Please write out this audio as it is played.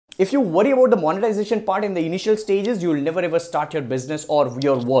If you worry about the monetization part in the initial stages, you'll never ever start your business or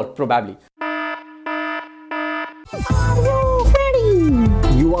your work probably. Are you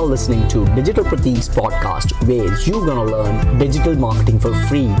ready? You are listening to Digital Pratik's podcast, where you're gonna learn digital marketing for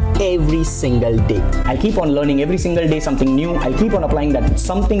free every single day. I'll keep on learning every single day something new. I'll keep on applying that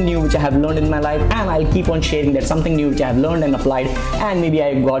something new which I have learned in my life, and I'll keep on sharing that something new which I have learned and applied, and maybe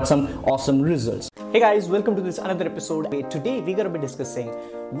I got some awesome results. Hey guys, welcome to this another episode. Today we're gonna be discussing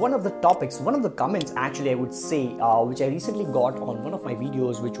one of the topics, one of the comments actually I would say, which I recently got on one of my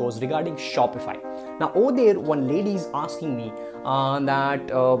videos, which was regarding Shopify. Now over there, one lady is asking me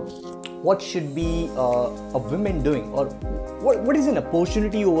that what should be a woman doing, or what is an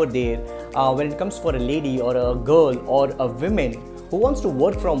opportunity over there when it comes for a lady or a girl or a woman who wants to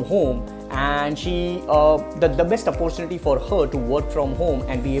work from home, and she the best opportunity for her to work from home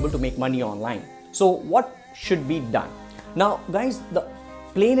and be able to make money online. So what should be done? Now guys, the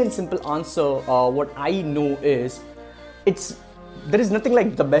plain and simple answer, what I know is, there is nothing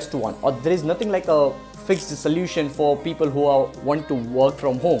like the best one, or there is nothing like a fixed solution for people who want to work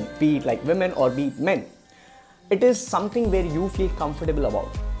from home, be it like women or be it men. It is something where you feel comfortable about.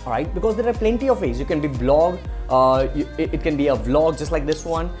 Alright, because there are plenty of ways. You can be blog, it can be a vlog just like this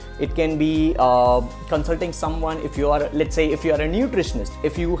one. It can be consulting someone. If you are, let's say, if you are a nutritionist,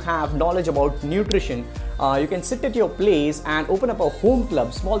 if you have knowledge about nutrition, you can sit at your place and open up a home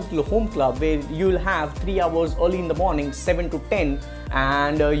club, small little home club, where you'll have 3 hours early in the morning, 7 to 10,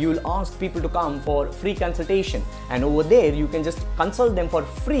 and you'll ask people to come for free consultation. And over there, you can just consult them for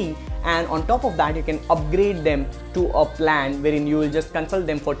free. And on top of that, you can upgrade them to a plan wherein you will just consult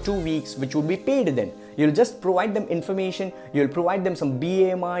them for 2 weeks, which will be paid then. You'll just provide them information, you'll provide them some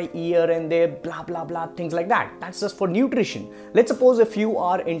BMI here and there, blah blah blah, things like that. That's just for nutrition. Let's suppose if you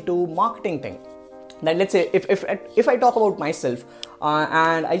are into marketing thing. Then let's say if I talk about myself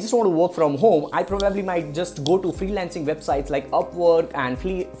and I just want to work from home, I probably might just go to freelancing websites like Upwork and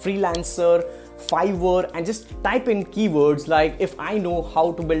Freelancer, Fiverr, and just type in keywords like, if I know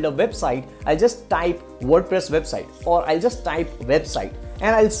how to build a website, I'll just type WordPress website, or I'll just type website,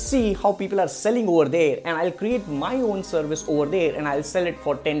 and I'll see how people are selling over there, and I'll create my own service over there and I'll sell it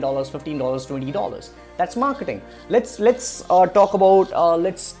for $10, $15, $20. That's marketing. Let's talk about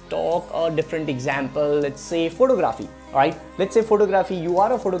let's talk a different example. Let's say photography. All right, let's say photography. You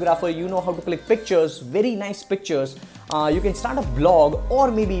are a photographer, you know how to click pictures, very nice pictures. You can start a blog, or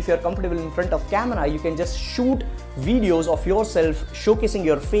maybe if you're comfortable in front of camera, you can just shoot videos of yourself showcasing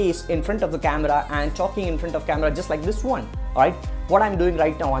your face in front of the camera and talking in front of camera, just like this one. All right, what I'm doing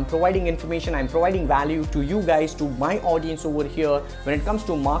right now, I'm providing information, I'm providing value to you guys, to my audience over here when it comes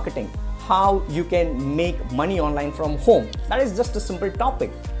to marketing, how you can make money online from home. That is just a simple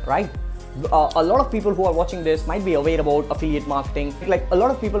topic, right? A lot of people who are watching this might be aware about affiliate marketing. Like, a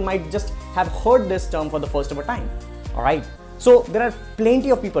lot of people might just have heard this term for the first ever time. All right, so there are plenty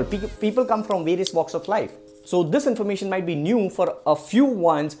of people come from various walks of life. So this information might be new for a few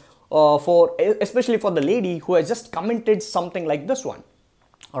ones, especially for the lady who has just commented something like this one.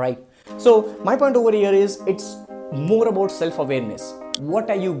 All right, so my point over here is, it's more about self-awareness. What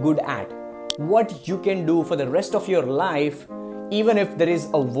are you good at? What you can do for the rest of your life, even if there is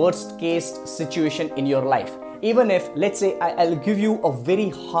a worst case situation in your life. Even if, let's say, I'll give you a very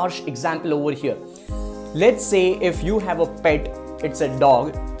harsh example over here. Let's say if you have a pet, it's a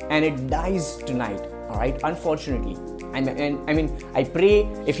dog, and it dies tonight. All right, unfortunately. I mean, I pray,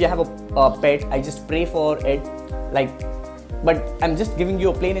 if you have a pet, I just pray for it, but I'm just giving you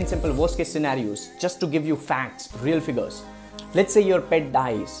a plain and simple worst case scenarios, just to give you facts, real figures. Let's say your pet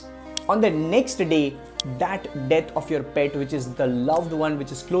dies. On the next day, that death of your pet, which is the loved one,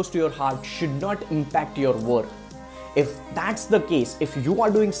 which is close to your heart, should not impact your work. If that's the case, if you are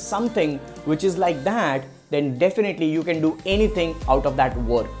doing something which is like that, then definitely you can do anything out of that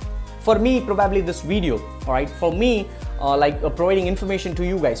work. For me, probably this video, all right, for me, providing information to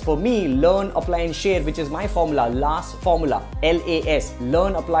you guys. For me, learn, apply and share, which is my formula, LAS formula, LAS,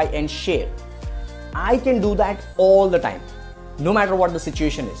 learn, apply and share. I can do that all the time, no matter what the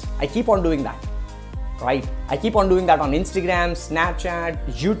situation is. I keep on doing that. Right? I keep on doing that on Instagram, Snapchat,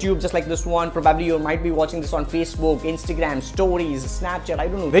 YouTube, just like this one. Probably you might be watching this on Facebook, Instagram, Stories, Snapchat. I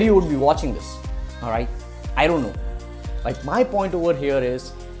don't know where you would be watching this. All right? I don't know. Like, my point over here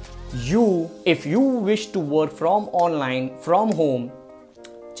is, if you wish to work from online, from home,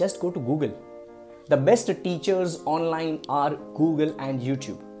 just go to Google. The best teachers online are Google and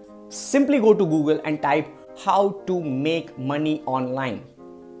YouTube. Simply go to Google and type how to make money online,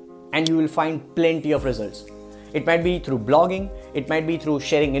 and you will find plenty of results. It might be through blogging, it might be through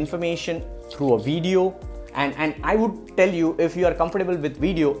sharing information, through a video, And I would tell you, if you are comfortable with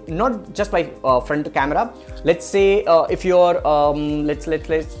video, not just by front camera. Let's say if you're let's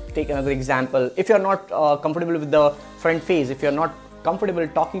take another example. If you're not comfortable with the front face, if you're not comfortable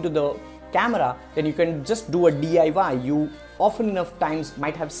talking to the camera, then you can just do a DIY. You often enough times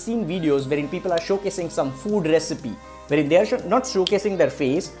might have seen videos wherein people are showcasing some food recipe, wherein they are not showcasing their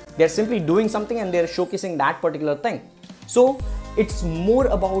face, they're simply doing something and they're showcasing that particular thing. So it's more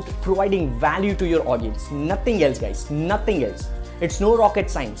about providing value to your audience, nothing else, guys, nothing else. It's no rocket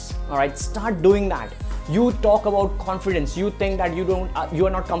science. All right, start doing that. You talk about confidence, you think that you are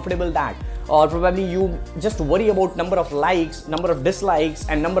not comfortable that, or probably you just worry about number of likes, number of dislikes,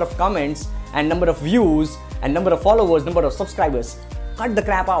 and number of comments, and number of views, and number of followers, number of subscribers. Cut the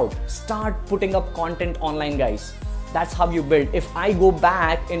crap out. Start putting up content online, guys. That's how you build. If I go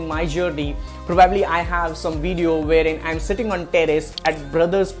back in my journey, probably I have some video wherein I'm sitting on terrace at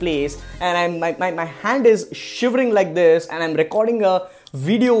brother's place, and my hand is shivering like this, and I'm recording a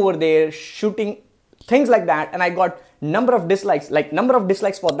video over there, shooting things like that, and I got number of dislikes. Like, number of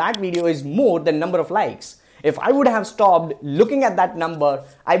dislikes for that video is more than number of likes. If I would have stopped looking at that number,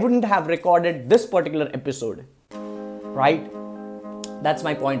 I wouldn't have recorded this particular episode, right? That's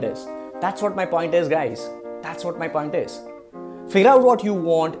my point is. That's what my point is, guys. That's what my point is. Figure out what you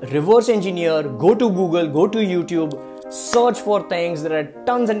want, reverse engineer, go to Google, go to YouTube, search for things. There are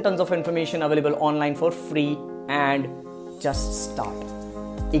tons and tons of information available online for free, and just start.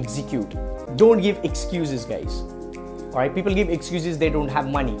 Execute. Don't give excuses, guys. All right, people give excuses they don't have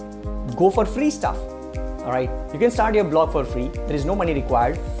money. Go for free stuff. All right, you can start your blog for free. There is no money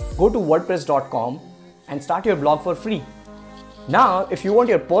required. Go to WordPress.com and start your blog for free. Now, if you want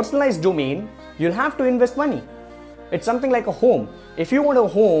your personalized domain, you'll have to invest money. It's something like a home. If you want a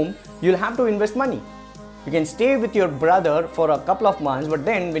home, you'll have to invest money. You can stay with your brother for a couple of months, but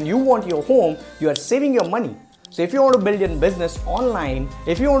then when you want your home, you are saving your money. So if you want to build your business online,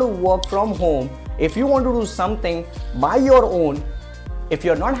 if you want to work from home, if you want to do something by your own, if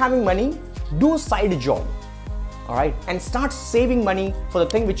you're not having money, do a side job. All right, and start saving money for the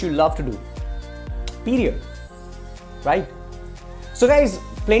thing which you love to do. Period. Right? So guys,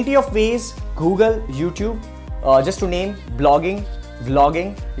 plenty of ways. Google, YouTube, just to name, blogging,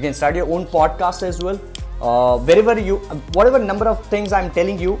 vlogging. You can start your own podcast as well. Whatever number of things I'm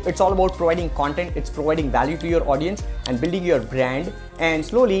telling you, it's all about providing content. It's providing value to your audience and building your brand. And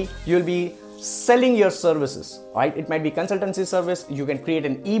slowly you'll be selling your services. Right? It might be consultancy service. You can create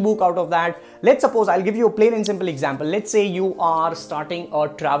an ebook out of that. Let's suppose, I'll give you a plain and simple example. Let's say you are starting a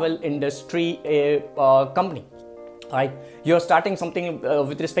travel industry company. All right, you're starting something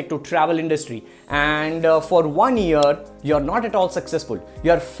with respect to travel industry, and for 1 year you're not at all successful.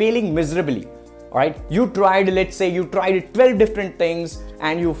 You're failing miserably. All right, let's say you tried 12 different things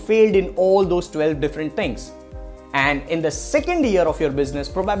and you failed in all those 12 different things. And in the second year of your business,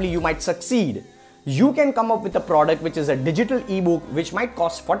 probably you might succeed. You can come up with a product which is a digital ebook which might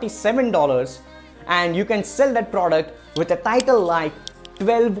cost $47, and you can sell that product with a title like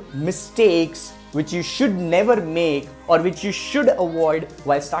 12 mistakes which you should never make or which you should avoid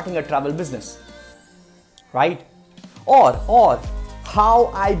while starting a travel business, right? Or how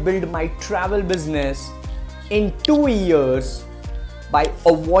I build my travel business in 2 years by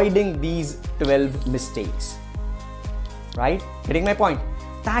avoiding these 12 mistakes, right? Getting my point?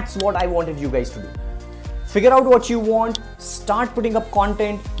 That's what I wanted you guys to do. Figure out what you want, start putting up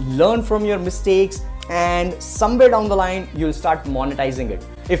content, learn from your mistakes, and somewhere down the line, you'll start monetizing it.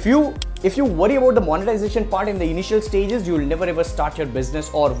 If you worry about the monetization part in the initial stages, you'll never ever start your business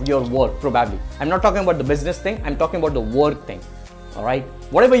or your work, probably. I'm not talking about the business thing, I'm talking about the work thing. All right,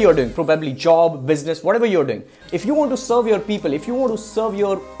 whatever you're doing, probably job, business, whatever you're doing. If you want to serve your people, if you want to serve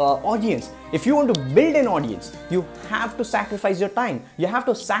your audience, if you want to build an audience, you have to sacrifice your time. You have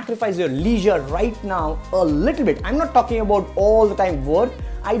to sacrifice your leisure right now a little bit. I'm not talking about all the time work.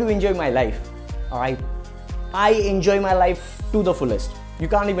 I do enjoy my life. All right, I enjoy my life to the fullest. You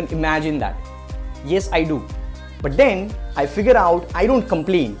can't even imagine that. Yes, I do. But then I figure out I don't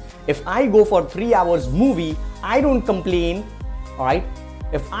complain. If I go for 3 hours movie, I don't complain. All right.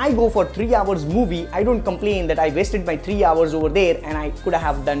 If I go for 3 hours movie, I don't complain that I wasted my 3 hours over there and I could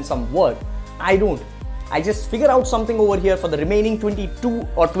have done some work. I don't. I just figure out something over here for the remaining 22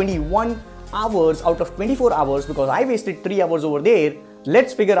 or 21 hours out of 24 hours because I wasted 3 hours over there.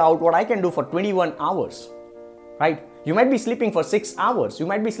 Let's figure out what I can do for 21 hours. Right? You might be sleeping for 6 hours. You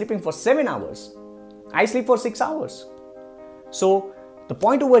might be sleeping for 7 hours. I sleep for 6 hours. So the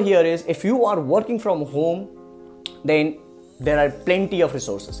point over here is if you are working from home, then there are plenty of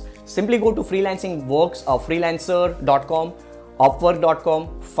resources. Simply go to freelancing works or freelancer.com. Upwork.com,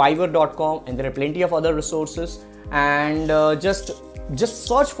 Fiverr.com, and there are plenty of other resources. And just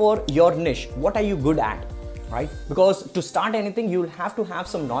search for your niche. What are you good at, right? Because to start anything, you'll have to have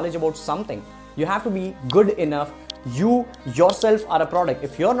some knowledge about something. You have to be good enough. You yourself are a product.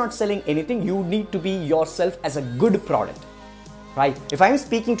 If you're not selling anything, you need to be yourself as a good product, right? If I'm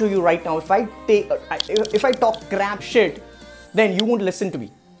speaking to you right now, if I talk crap shit, then you won't listen to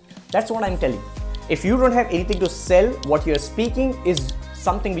me. That's what I'm telling. If you don't have anything to sell, what you're speaking is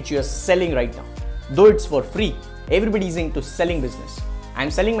something which you're selling right now. Though it's for free, everybody's into selling business.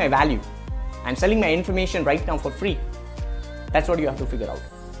 I'm selling my value. I'm selling my information right now for free. That's what you have to figure out.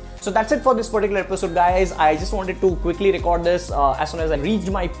 So that's it for this particular episode, guys. I just wanted to quickly record this as soon as I reached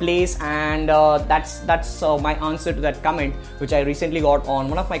my place, and that's my answer to that comment which I recently got on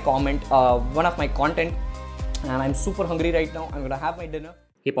one of my content. And I'm super hungry right now. I'm gonna have my dinner.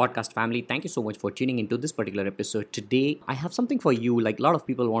 Hey podcast family, thank you so much for tuning into this particular episode. Today I have something for you. Like, a lot of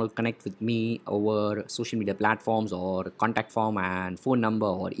people want to connect with me over social media platforms or contact form and phone number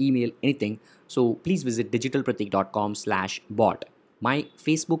or email, anything. So please visit digitalpratik.com/bot. My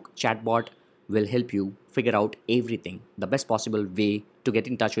Facebook chatbot will help you figure out everything, the best possible way to get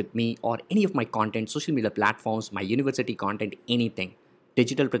in touch with me or any of my content, social media platforms, my university content, anything.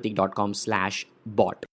 digitalpratik.com/bot.